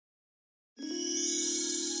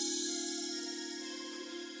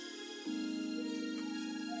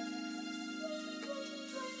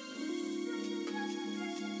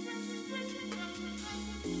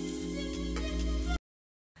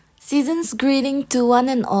Season's greeting to one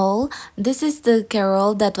and all. This is the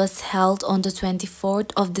carol that was held on the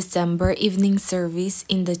 24th of December evening service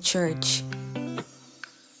in the church.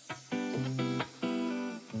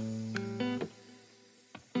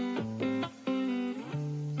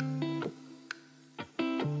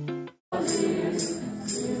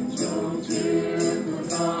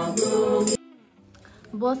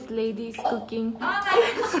 Both ladies cooking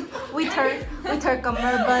with her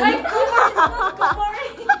kamarband.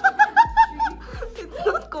 It's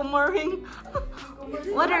not komoring.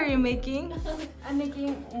 What are you making? I'm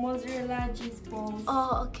making mozzarella cheese balls.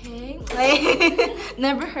 Oh, okay.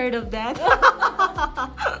 Never heard of that.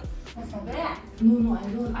 No, I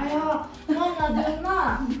don't.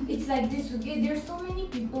 It's like this, okay? There's so many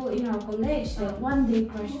people in our college that one day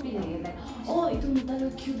crush me like, oh, ito mo talaga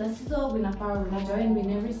cute. That's so power na join. We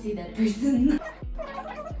never see that person.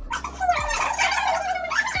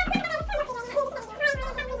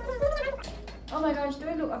 Oh my gosh, do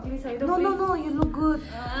I look ugly? So No, you look good.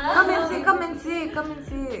 Come and see.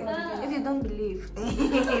 If you don't believe.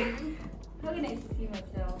 How can I see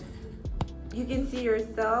myself? You can see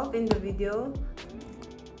yourself in the video.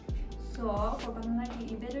 So, for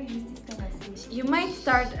Bananaki, you better use this kind of fish. You might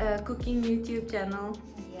start a cooking YouTube channel.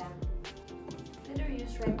 Yeah. Better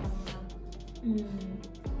use right now.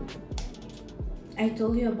 I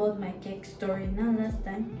told you about my cake story now last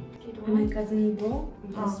time. My cousin bro,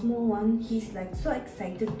 the small one, he's like so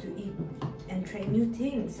excited to eat and try new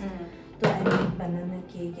things. So I made banana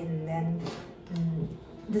cake and then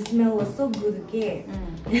the smell was so good, okay?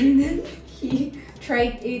 And then he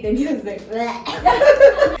tried it and he was like,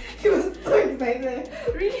 he was so excited.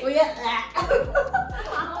 Really? Oh yeah.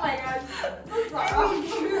 Oh my gosh. So sorry. I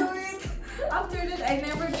threw it. After that, I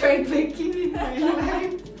never tried baking in my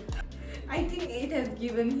life. I think it has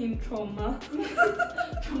given him trauma.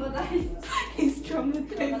 Traumatized. He's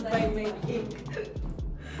traumatized by my cake.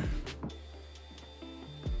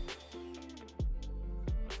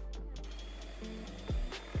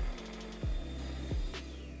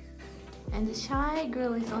 And the shy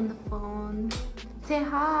girl is on the phone. Say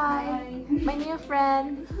hi. My new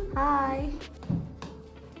friend. Hi.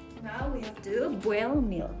 Now we have to boil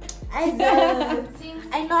milk. I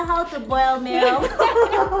know how to boil milk.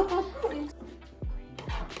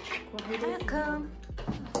 Welcome.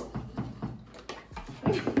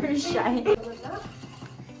 You're shy.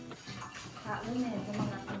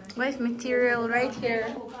 Where's material right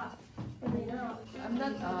here? I'm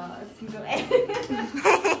not a single.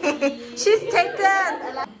 She's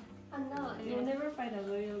taken. No, you'll never find a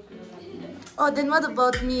loyal girl like that. Oh, then what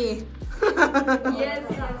about me? Yes,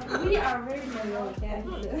 we are very loyal. Yes.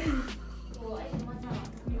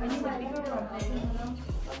 I need a bigger one. I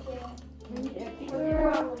need a bigger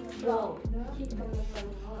one. Wow.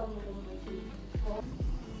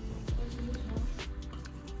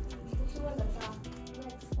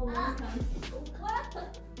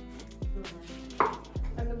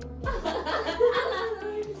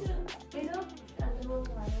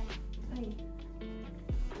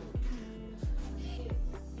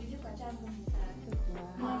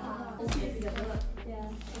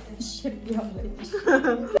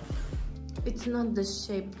 It's not the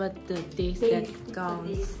shape, but the taste that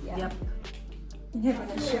counts. Yep.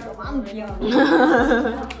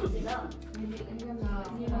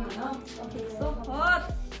 So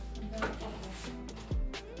hot.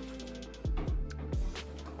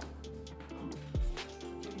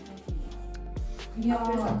 Yeah.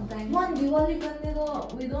 One Diwali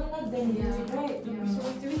kanila, we don't let them use it, right? So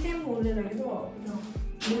we can hold it like that. No.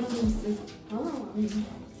 Oh.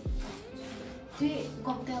 Do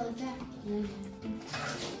cocktail is that?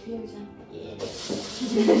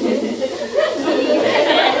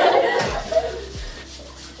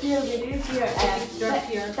 Here, extra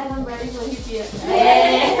here. I'm ready for you here.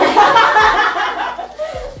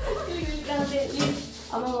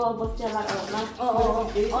 I'm gonna go to oh,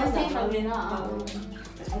 same again.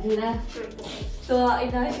 So,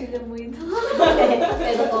 ina-shoot mo ito.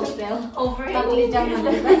 Pero cocktail. Naklijang na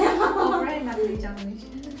kita. Overhead, naklijang mo siya.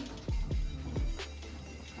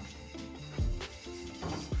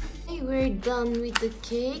 Hey, we're done with the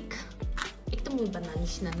cake. Ito mo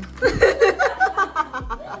bananis na.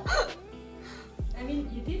 I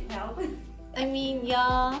mean, you did help. I mean,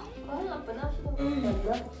 yeah.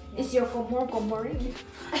 Is your komoring?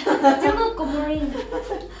 Still not komoring.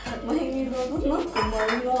 My mirror is not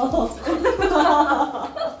komoring.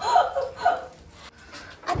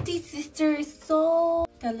 Auntie's sister is so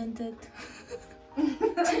talented.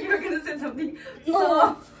 You were gonna say something.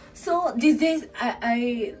 No. So these days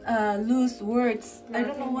I lose words. I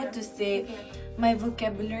don't know what to say. My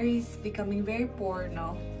vocabulary is becoming very poor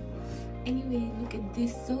now. Anyway, look at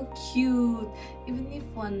this, so cute. Even if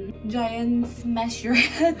one giant smash your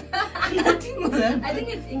head, nothing will happen. I think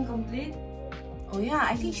it's incomplete. Oh yeah,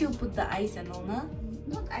 I think she'll put the ice and all, nah?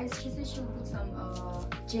 Not ice, she said she'll put some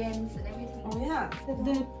gems and everything. Oh yeah,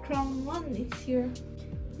 the crown one, it's here.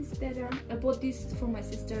 It's better. I bought this for my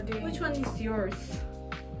sister. Which one is yours?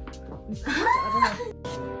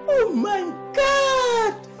 Oh my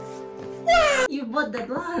god! You bought that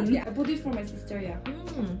one? Yeah, I bought it for my sister, yeah.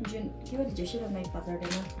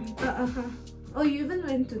 Oh, you even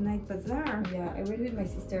went to night bazaar? Yeah, I went with my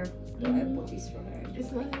sister. So I bought this for her.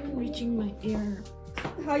 It's not even reaching my ear.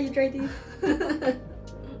 How you try this?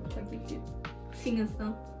 Sing a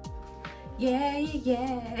song. Yeah,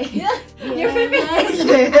 yeah, yeah. Your favorite?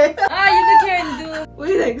 Yeah. You can do.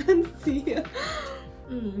 Wait, I can't see.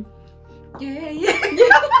 Yeah, yeah.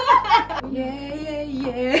 Yeah, yeah,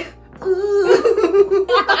 yeah. Ooh.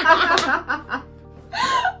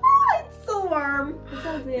 It's so warm.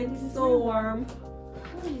 It's so warm.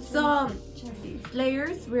 So,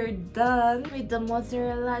 layers, we're done with the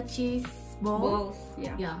mozzarella cheese balls.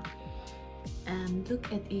 Yeah. Yeah. And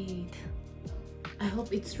look at it. I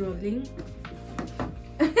hope it's rolling.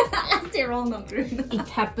 It's wrong. It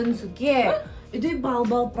happens again. Ito yung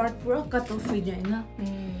bal part puro cut off niya na.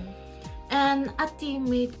 And Ati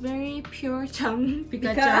made very pure cham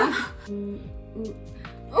pikacha.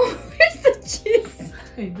 Oh, where's the cheese?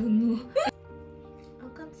 I don't know. I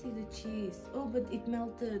can't see the cheese. Oh, but it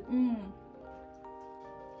melted.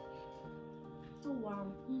 So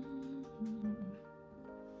warm.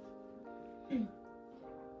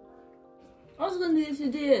 I was gonna do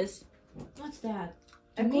this. What's that?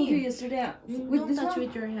 I called you yesterday. With Don't this touch one?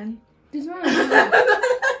 with your hand. This one?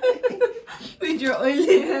 With your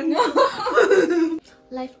oily hand.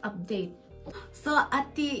 Life update. So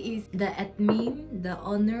Ati is the admin, the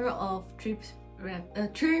owner of Thrift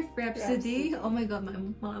Rhapsody. Oh my god,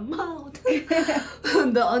 my mouth.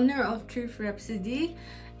 The owner of Thrift Rhapsody,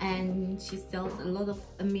 and she sells a lot of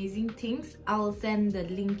amazing things. I'll send the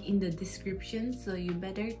link in the description, so you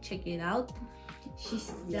better check it out. She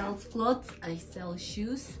sells clothes, I sell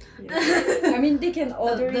shoes. Yeah. I mean, they can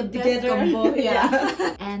order the it best together. combo.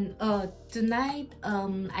 Yeah. And tonight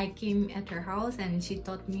I came at her house and she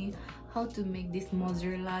taught me how to make these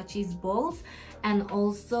mozzarella cheese balls, and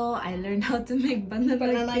also I learned how to make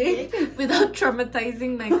banana cake without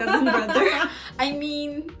traumatizing my cousin brother. I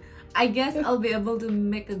mean, I guess I'll be able to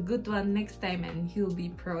make a good one next time and he'll be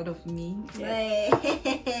proud of me. Yes.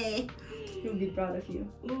 He'll be proud of you.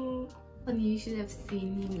 Funny, you should have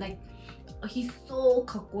seen him. Like, he's so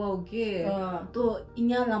kakwauge. To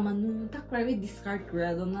inya laman nung tak very discard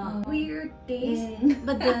grado na. Weird taste,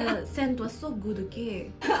 but the scent was so good,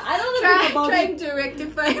 okay? I don't know Trying to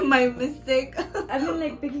rectify my mistake. I mean,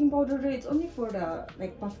 like baking powder, it's only for the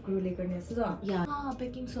like puff gruel so. Yeah.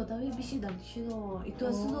 Baking soda we bishi dagshido. It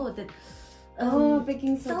was so that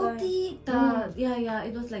baking soda. salty. Yeah,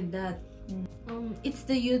 it was like that. It's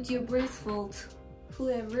the YouTuber's fault.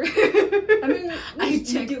 Whoever. I mean, I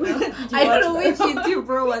checked. I don't know which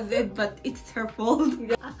YouTuber was it, but it's her fault.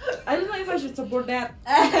 I don't know if I should support that.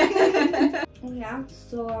 Yeah,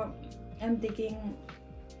 so I'm taking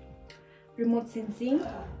remote sensing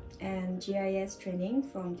and GIS training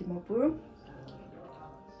from Dimapur.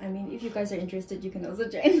 I mean, if you guys are interested, you can also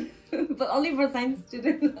join, but only for science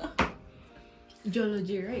students.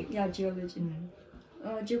 Geology, right? Yeah, geology.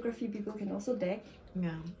 Geography people can also deck.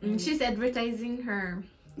 Yeah. She's advertising her.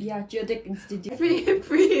 Yeah, Geodeck Institute.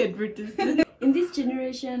 Free advertisement. In this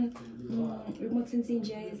generation, remote sensing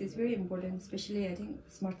GIS is very important, especially I think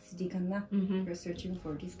smart city kanna. We're searching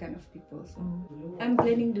for these kind of people. So I'm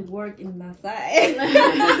planning to work in NASA.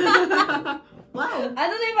 Wow. I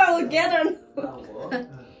don't know if I will get or not.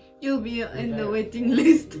 You'll be in the waiting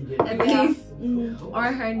list at least. Or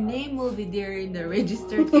her name will be there in the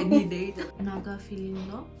registered candidate. Naga feeling,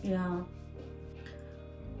 no? Yeah.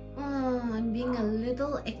 I'm being a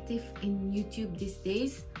little active in YouTube these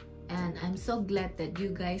days, and I'm so glad that you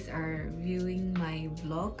guys are viewing my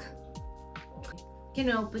vlog.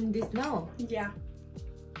 Can I open this now? Yeah.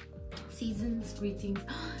 Season's greetings.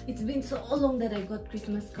 It's been so long that I got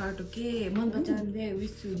Christmas card, okay? Mon bachande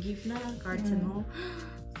wish to give na cards and all.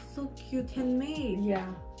 So cute, handmade. Yeah.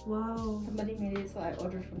 Wow. Somebody made it, so I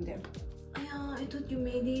ordered from them. Yeah, I thought you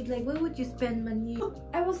made it. Like, why would you spend money?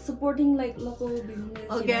 I was supporting like local business.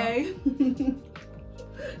 Okay. You know?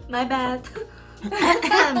 My bad.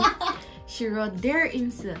 She wrote, "Dear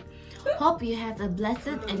Imsuren, hope you have a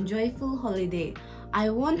blessed and joyful holiday. I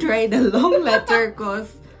won't write a long letter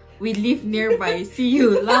cause we live nearby. See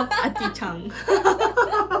you. Love, Ati Chang."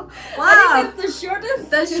 Wow. think it's the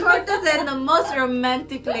shortest. The shortest and the most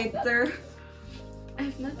romantic letter. I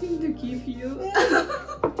have nothing to give you.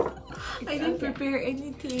 I didn't prepare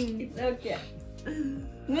anything. It's okay.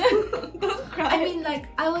 Don't cry. I mean, like,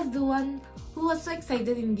 I was the one who was so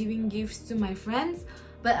excited in giving gifts to my friends.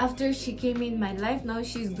 But after she came in my life, now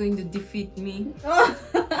she's going to defeat me.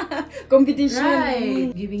 Competition.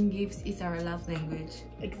 Right. Giving gifts is our love language.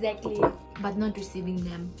 Exactly. But not receiving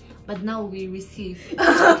them. But now we receive.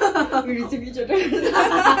 We receive each other.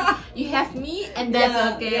 You have me and that's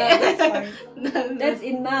okay. Yeah, that's fine. That's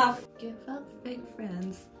enough. Give up fake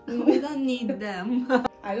friends. We don't need them.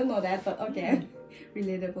 I don't know that, but okay.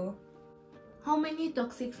 Relatable. How many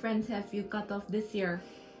toxic friends have you cut off this year?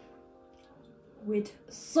 With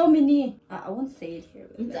so many, I won't say it here.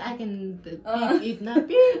 I can beep it na. I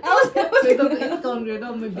was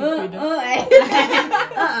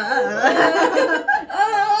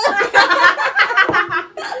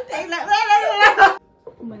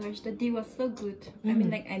Oh my gosh, the tea was so good. I mean,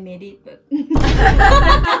 like, I made it, but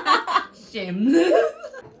shame.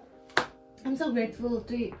 I'm so grateful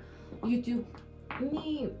to YouTube.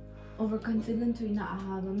 Me overconfident to ina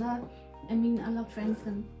ahado na. I mean, a lot of friends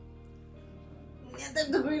can.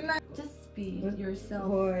 Just be yourself.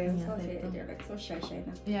 Boy, they're like so shy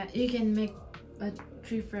now. Yeah, you can make a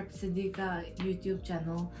Tree Frep Sidika YouTube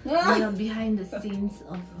channel. Behind the scenes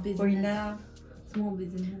of business, small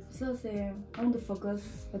business. So same. I want to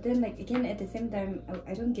focus, but then like again at the same time,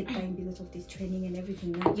 I don't get time because of this training and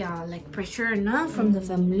everything. Now. Yeah, like pressure na from the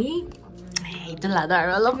family. Hey, ito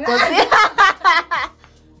ladar, of course.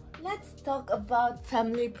 Let's talk about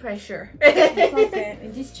family pressure.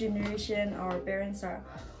 In this generation, our parents are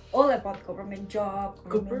all about government job.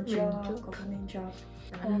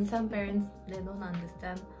 And some parents, they don't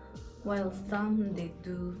understand, while some they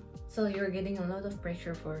do. So you're getting a lot of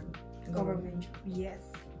pressure for government job. Yes.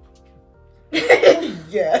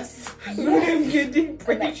 Yes. I'm getting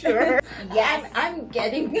pressure. Yes, I'm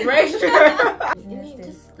getting pressure. You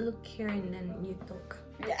just look here and then you talk.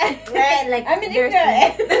 Right, like I mean,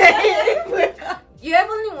 you have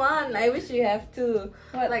only one. I wish you have two.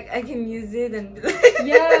 What? Like I can use it and be like,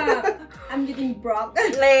 yeah, I'm getting broke.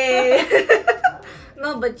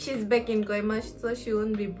 No, but she's back in Koima, so she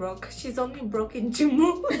won't be broke. She's only broke in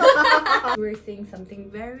Jumu. We're saying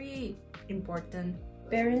something very important.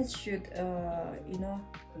 Parents should,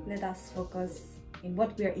 let us focus in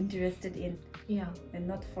what we are interested in. Yeah. And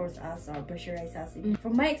not force us or pressurize us.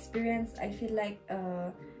 From my experience, I feel like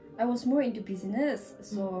I was more into business.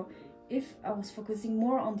 So if I was focusing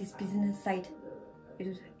more on this business side,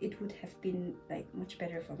 it would have been like much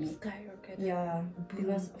better for me. Skyrocket. Yeah,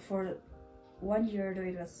 because for 1 year though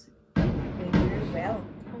it was going very well.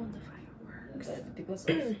 Oh, the fireworks. But because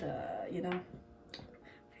of the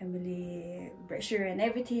family pressure and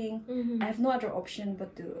everything, I have no other option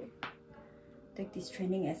but to take this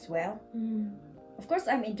training as well. Of course,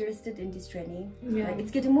 I'm interested in this training. Yeah, like,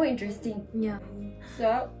 it's getting more interesting. Yeah.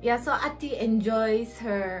 So Ati enjoys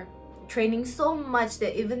her training so much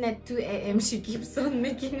that even at 2 AM she keeps on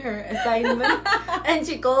making her assignment. And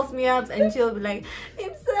she calls me up and she'll be like,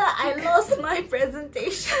 Imsa, I lost my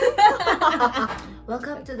presentation.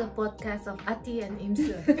 Welcome to the podcast of Ati and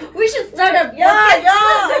Imsuren. we should start a Yeah,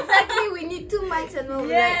 exactly. We need 2 mics and we'll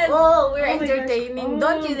be like, oh, we're entertaining.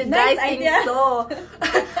 Don't you guys think so?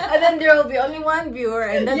 And then there will be only 1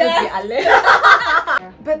 viewer and that will be Ale.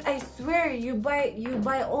 But I swear, you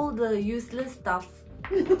buy all the useless stuff.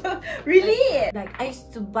 Really? Like I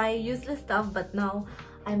used to buy useless stuff, but now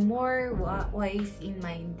I'm more wise in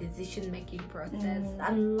my decision making process.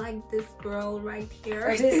 Unlike this girl right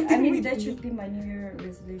here. I mean, that should be my New Year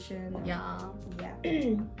resolution. Yeah.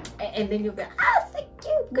 And then you'll be like, ah, so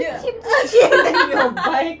cute, Yeah. and then you'll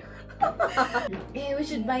buy. Yeah, we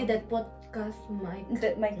should buy that podcast mic.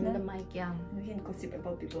 That mic, The mic, yeah. We can gossip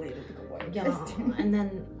about people later because why? Yeah, and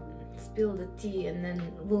then spill the tea, and then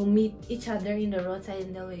we'll meet each other in the roadside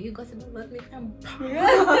and they'll be, you gossip about me.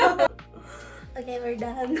 Okay, we're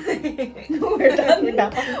done. We're done.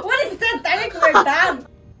 What is that? Tarek, we're done.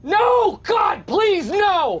 No! God, please,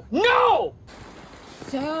 no! No!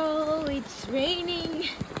 So it's raining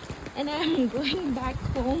and I'm going back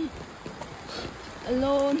home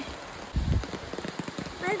alone.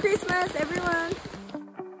 Merry Christmas, everyone!